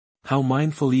How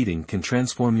mindful eating can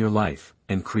transform your life,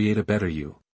 and create a better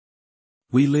you.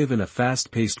 We live in a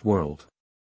fast-paced world.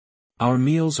 Our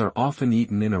meals are often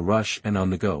eaten in a rush and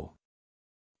on the go.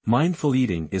 Mindful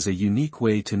eating is a unique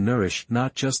way to nourish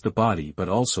not just the body but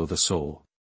also the soul.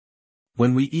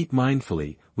 When we eat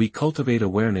mindfully, we cultivate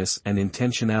awareness and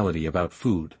intentionality about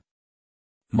food.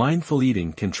 Mindful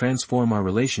eating can transform our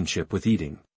relationship with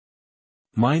eating.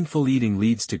 Mindful eating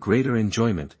leads to greater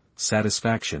enjoyment,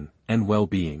 satisfaction, and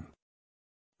well-being.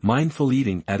 Mindful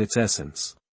eating at its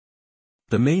essence.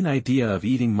 The main idea of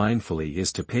eating mindfully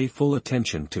is to pay full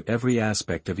attention to every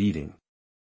aspect of eating.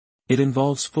 It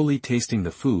involves fully tasting the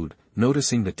food,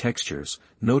 noticing the textures,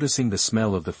 noticing the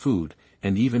smell of the food,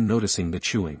 and even noticing the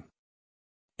chewing.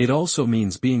 It also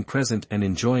means being present and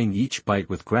enjoying each bite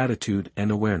with gratitude and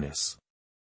awareness.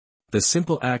 The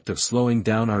simple act of slowing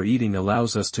down our eating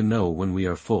allows us to know when we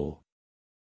are full.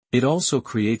 It also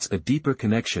creates a deeper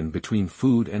connection between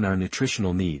food and our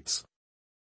nutritional needs.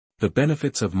 The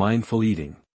benefits of mindful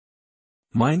eating.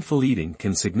 Mindful eating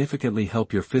can significantly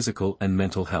help your physical and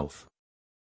mental health.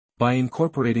 By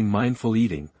incorporating mindful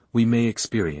eating, we may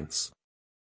experience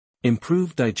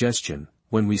improved digestion.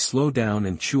 When we slow down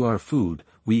and chew our food,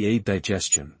 we aid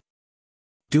digestion.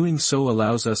 Doing so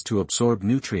allows us to absorb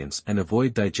nutrients and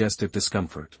avoid digestive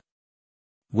discomfort.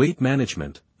 Weight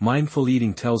management. Mindful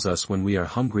eating tells us when we are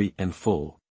hungry and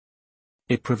full.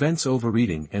 It prevents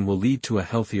overeating and will lead to a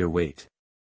healthier weight.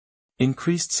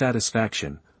 Increased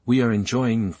satisfaction. We are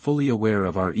enjoying and fully aware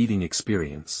of our eating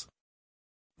experience.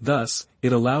 Thus,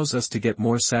 it allows us to get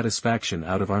more satisfaction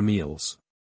out of our meals.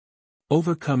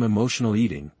 Overcome emotional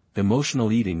eating.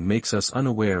 Emotional eating makes us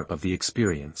unaware of the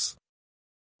experience.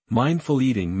 Mindful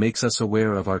eating makes us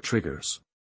aware of our triggers.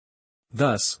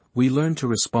 Thus, we learn to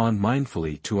respond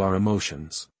mindfully to our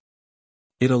emotions.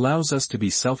 It allows us to be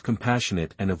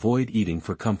self-compassionate and avoid eating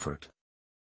for comfort.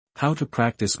 How to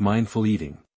practice mindful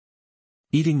eating.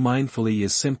 Eating mindfully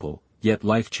is simple, yet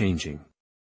life-changing.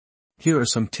 Here are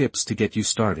some tips to get you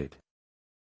started.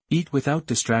 Eat without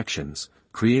distractions.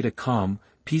 Create a calm,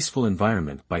 peaceful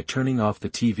environment by turning off the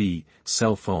TV,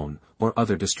 cell phone, or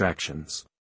other distractions.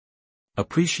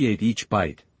 Appreciate each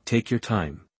bite. Take your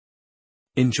time.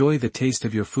 Enjoy the taste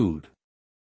of your food.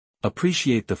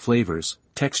 Appreciate the flavors,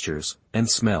 textures, and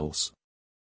smells.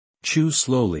 Chew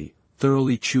slowly.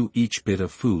 Thoroughly chew each bit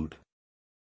of food.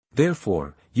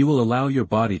 Therefore, you will allow your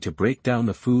body to break down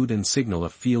the food and signal a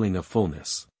feeling of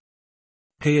fullness.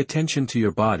 Pay attention to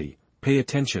your body. Pay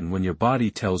attention when your body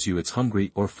tells you it's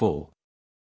hungry or full.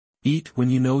 Eat when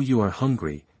you know you are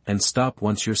hungry, and stop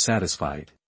once you're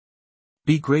satisfied.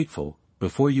 Be grateful.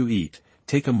 Before you eat,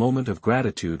 take a moment of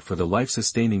gratitude for the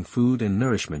life-sustaining food and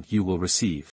nourishment you will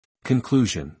receive.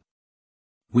 Conclusion.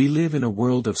 We live in a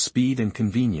world of speed and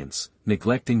convenience,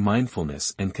 neglecting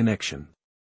mindfulness and connection.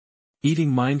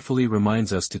 Eating mindfully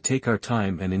reminds us to take our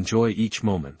time and enjoy each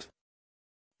moment.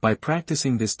 By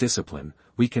practicing this discipline,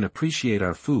 we can appreciate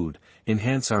our food,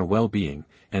 enhance our well-being,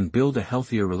 and build a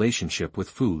healthier relationship with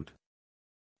food.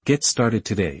 Get started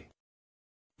today.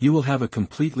 You will have a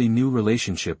completely new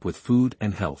relationship with food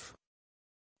and health.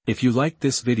 If you liked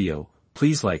this video,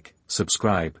 please like,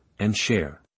 subscribe, and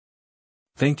share.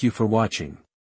 Thank you for watching.